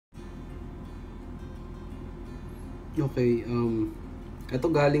Okay, ito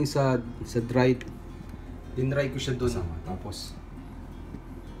galing sa dry. Dinry ko siya doon. Tapos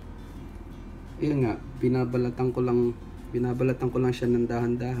yun nga, binabalatan ko lang siya ng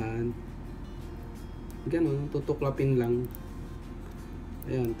dahan-dahan. Ganun, tutuklapin lang.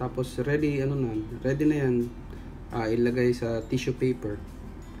 Ayan, tapos ready na yan. Ilagay sa tissue paper.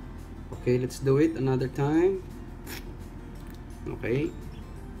 Okay, let's do it another time. Okay.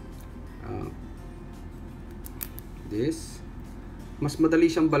 This. Mas madali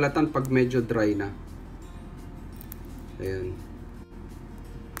siyang balatan pag medyo dry na. Ayan.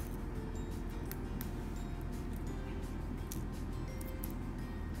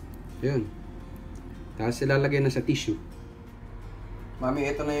 Ayan. Tapos ilalagay na sa tissue.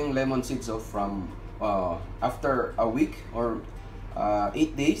 Mami, ito na yung lemon seeds from after a week or 8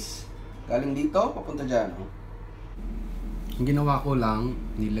 days. Galing dito, papunta dyan. Ang ginawa ko lang,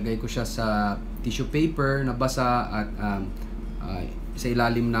 nilagay ko siya sa tissue paper na basa at sa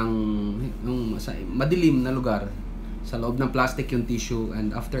ilalim ng madilim na lugar. Sa loob ng plastic yung tissue,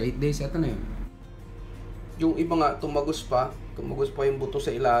 and after 8 days, eto na yun. Yung iba nga, tumagos pa yung buto sa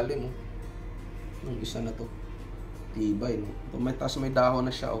ilalim. Yung isa na to, tibay, no? May dahon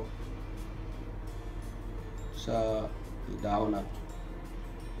na siya, sa dahon na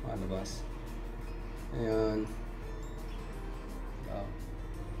malabas. Ayan.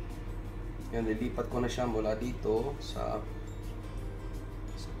 Yan, nilipat ko na siya mula dito sa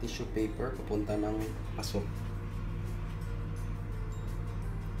tissue paper papunta ng pasok.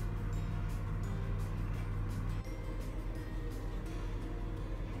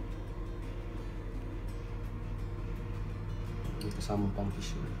 May kasama pang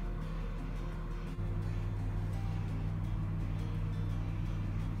tissue.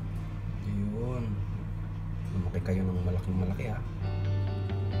 Ayun. Lumaki kayo ng malaking-malaki, ha.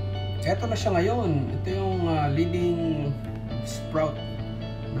 Eto na siya ngayon. Ito yung leading sprout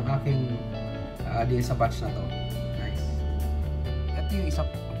ng aking din sa batch na to. Nice. Ito yung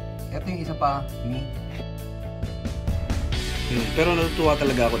isa pa, me. Pero natutuwa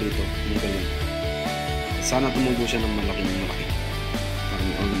talaga ako dito. Yung ganyan. Sana tumubo siya ng malaki. Parang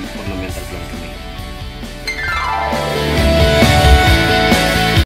ornamental plant kami.